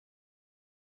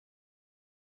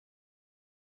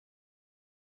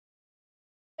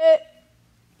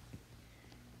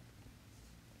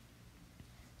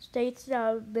States that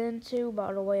I've been to,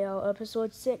 by the way,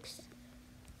 episode 6.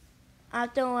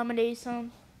 After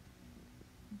elimination,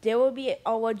 there will be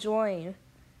a rejoin.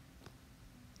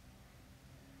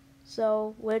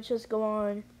 So let's just go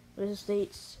on with the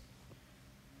states.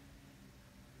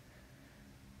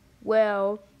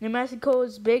 Well, New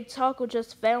Mexico's big taco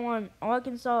just fell on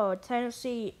Arkansas,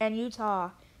 Tennessee, and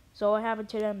Utah. So what happened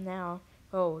to them now?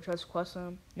 Oh, just cross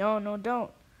them. No,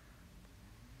 don't.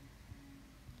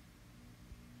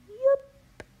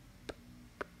 Yep.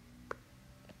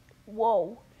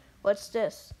 Whoa, what's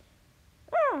this?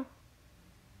 Ah,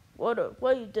 what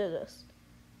you did this?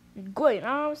 Great,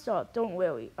 I'm stuck. Don't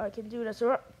worry, I can do this.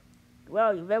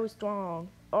 Wow, you're very strong.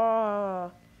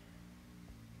 Ah,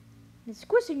 it's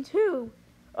squishing too.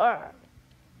 Ah.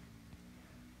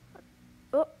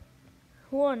 Oh,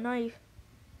 what a knife.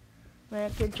 Man,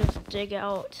 I could just dig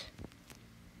out.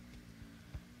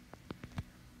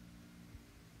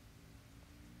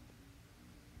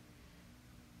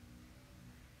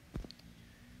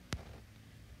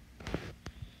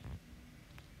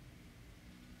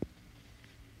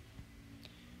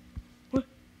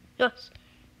 Yes.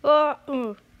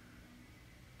 Oh.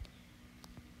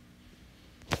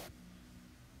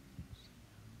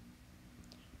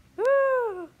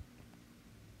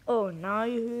 Oh, now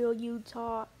you hear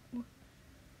Utah.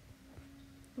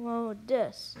 Well,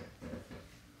 this.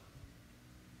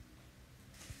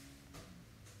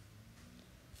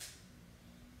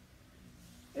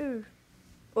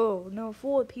 Oh, no,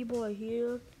 4 people are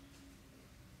here.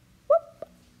 Whoop.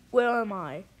 Where am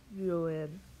I? You're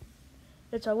in.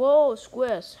 It's a little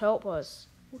squish. Help us.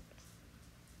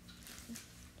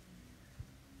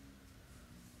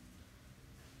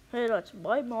 Hey, that's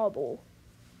my marble.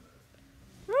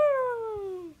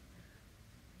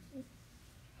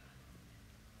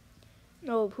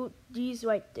 No, put these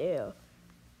right there.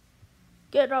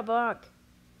 Get up back.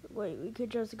 Wait, we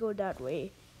could just go that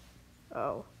way.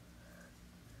 Oh.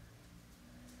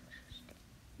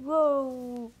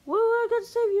 Whoa. Whoa, I gotta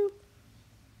save you.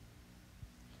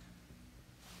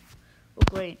 Oh,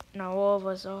 great. Now all of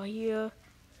us are here.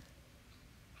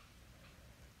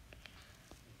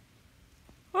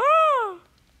 Ah!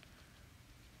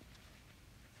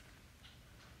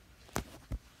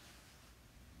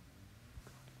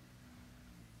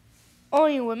 All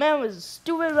you remember is a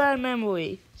stupid bad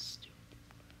memory.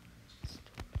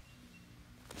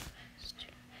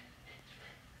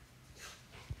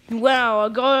 Wow, I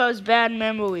got us bad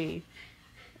memory.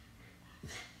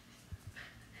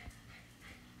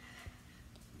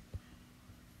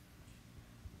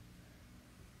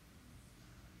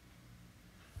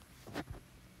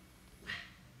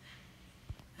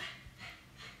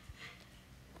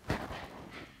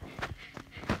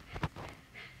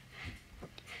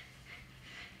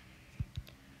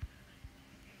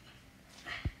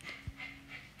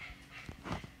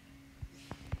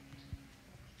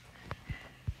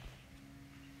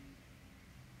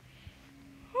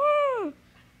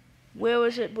 Where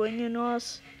was it bringing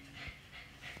us?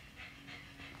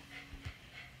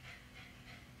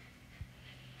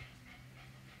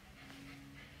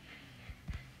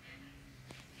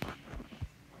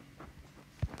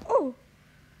 Oh.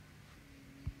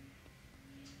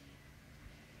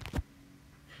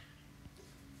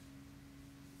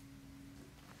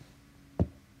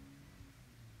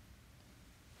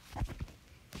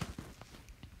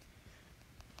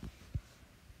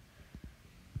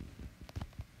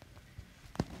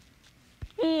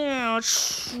 Yeah,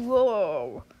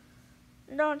 whoa.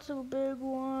 Not so big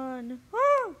one.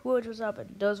 Ah, what just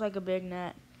happened? Does like a big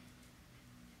net.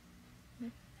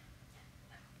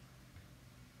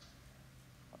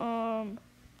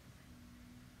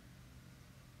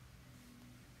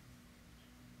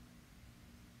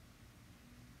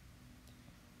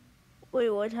 Wait,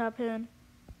 what happened?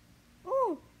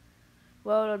 Oh.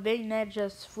 Well, the big net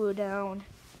just flew down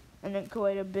and then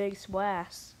created a big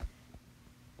splash.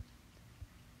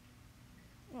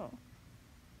 Oh.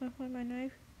 Can I find my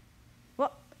knife?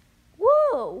 What?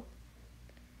 Whoa!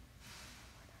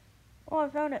 Oh, I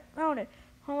found it. Found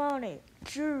it.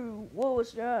 Drew, what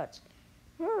was that?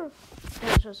 It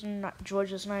was just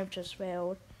George's knife just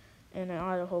failed, and then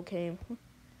Idaho came.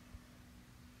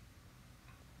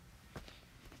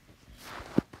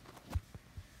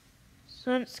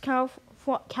 Since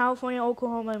California,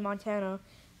 Oklahoma, and Montana,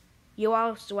 you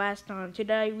lost last time.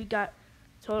 Today we got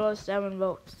a total of 7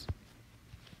 votes.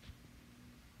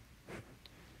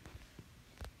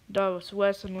 That was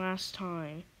less than last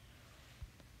time.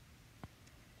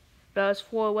 That was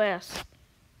 4 less.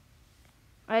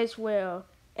 I swear,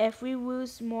 if we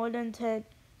lose more than 10,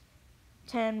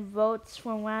 10 votes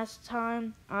from last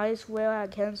time. I swear I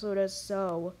canceled it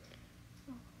so.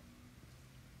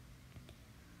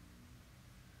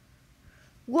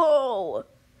 Whoa!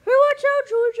 Hey, watch out,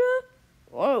 Georgia!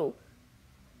 Whoa!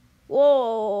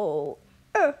 Whoa!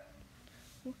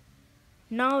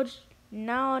 Now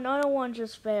another one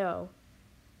just fell.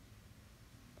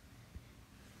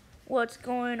 What's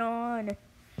going on?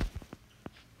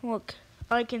 Look,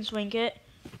 I can swing it.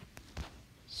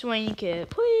 Swing it,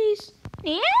 please.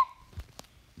 Yeah?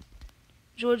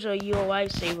 Georgia, you're a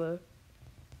lifesaver.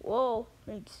 Whoa,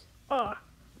 thanks.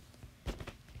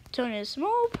 Turn it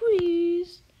small,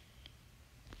 please.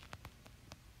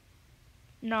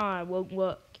 Nah, it won't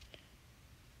work.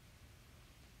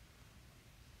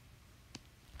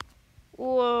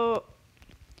 Whoa.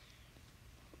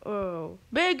 Oh,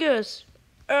 biggest.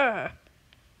 No.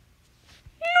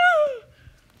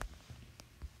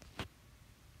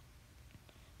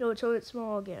 No, turn it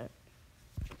small again.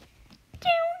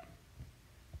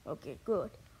 Okay,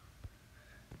 good.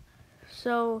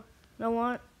 So,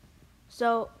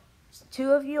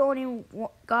 two of you only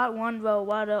got one vote,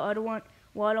 while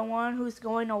the one who's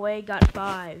going away got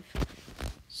 5.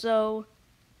 So,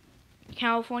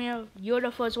 California, you're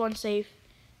the first one safe,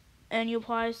 and your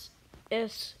prize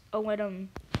is random.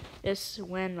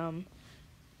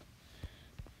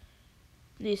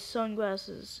 These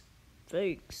sunglasses,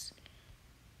 fakes.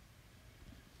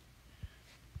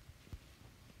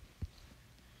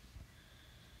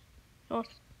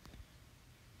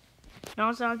 Now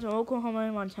it's down to Oklahoma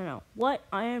and Montana. What?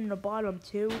 I am the bottom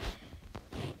 2?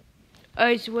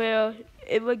 I swear,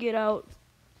 if I get out,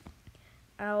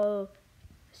 I'll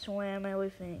slam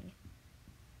everything.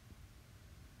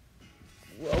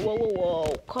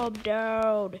 Whoa, calm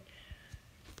down.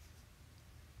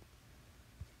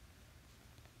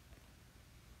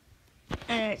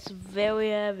 And it's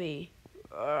very heavy.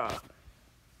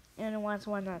 And the last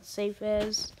one that's safe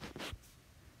is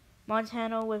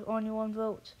Montana with only 1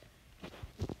 vote.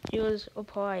 Here's a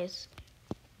prize.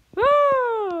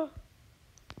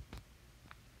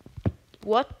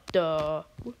 What the?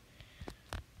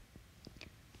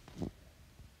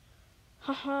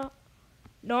 Haha.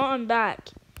 No, I'm back.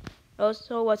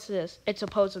 Also, what's this? It's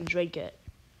supposed to drink it.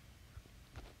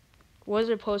 What does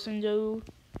a person do?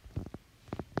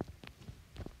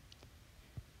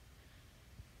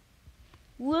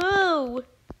 Whoa!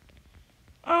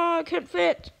 Oh, I can't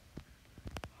fit.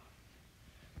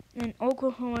 And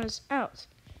Oklahoma's out.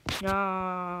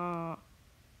 Nah.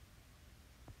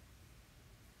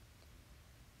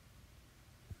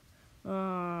 Dang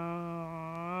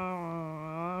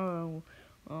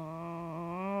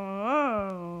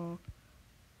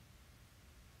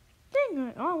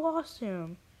it, I lost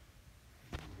him.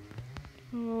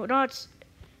 Oh,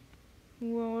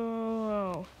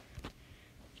 whoa.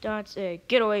 That's it.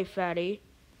 Get away, fatty.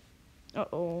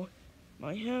 Uh-oh.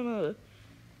 My hammer.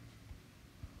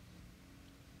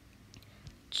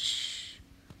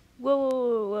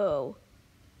 Whoa.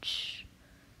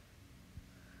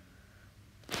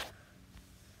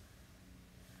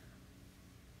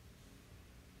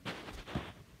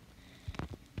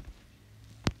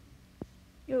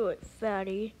 You're a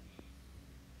fatty.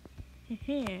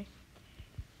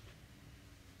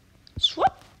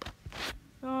 Swap.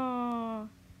 Oh.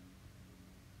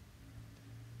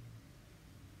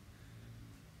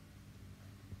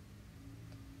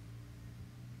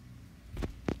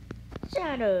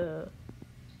 Santa.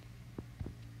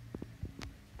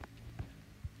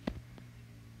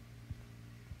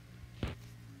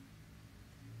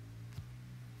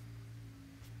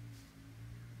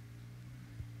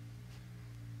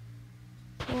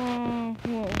 Whoa.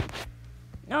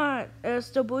 It's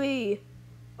the bee.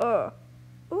 Ooh.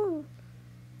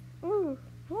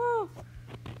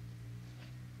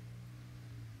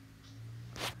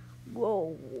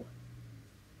 Whoa.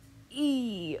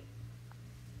 E.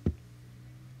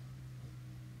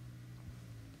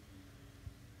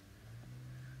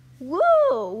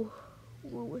 Whoa.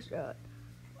 What was that?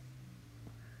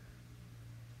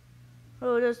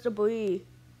 Oh, that's the bee.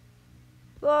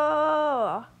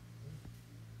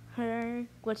 Hey,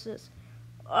 what's this?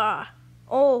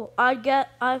 Oh,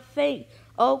 I think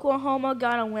Oklahoma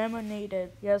got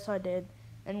eliminated. Yes, I did.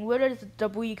 And where does the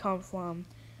debris come from?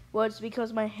 Well, it's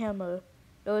because my hammer.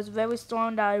 It was very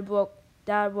strong that I broke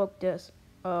this.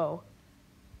 Oh.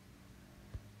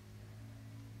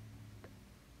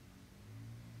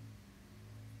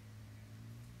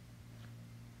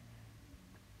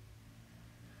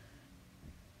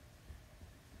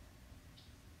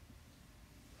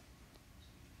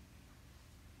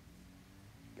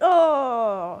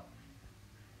 Oh!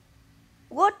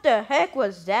 What the heck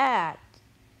was that?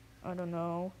 I don't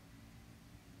know.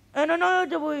 And another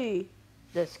debris.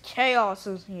 There's chaos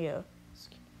in here.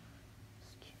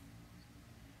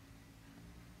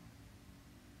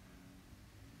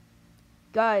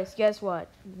 Guys, guess what?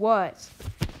 What?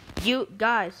 You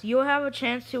guys, you'll have a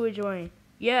chance to rejoin.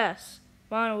 Yes,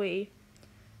 finally.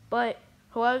 But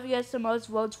whoever gets the most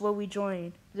votes will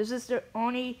rejoin. This is the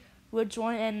only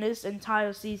rejoin in this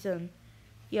entire season.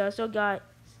 Yeah, so guys,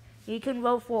 you can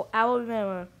vote for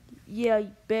Alabama. Yeah,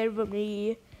 better than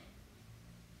me.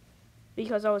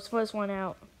 Because I was first one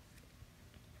out.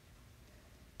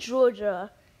 Georgia.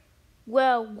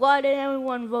 Well, why did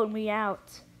everyone vote me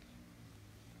out?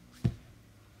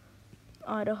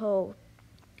 Idaho.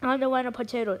 I'm the one of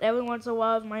potatoes. Everyone's a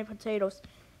lot of my potatoes.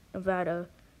 Nevada.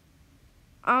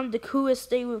 I'm the coolest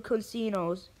state with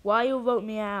casinos. Why you vote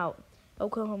me out?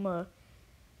 Oklahoma.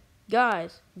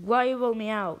 Guys, why you vote me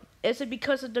out? Is it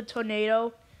because of the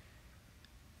tornado?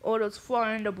 Or those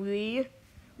flying debris?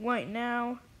 Right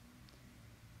now?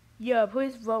 Yeah,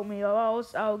 please vote me or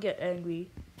else I'll get angry.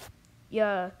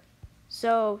 Yeah.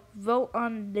 So, vote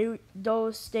on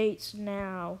those states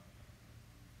now.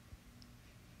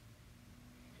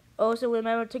 Also,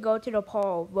 remember to go to the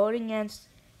poll. Voting ends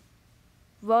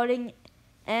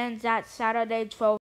at Saturday 12.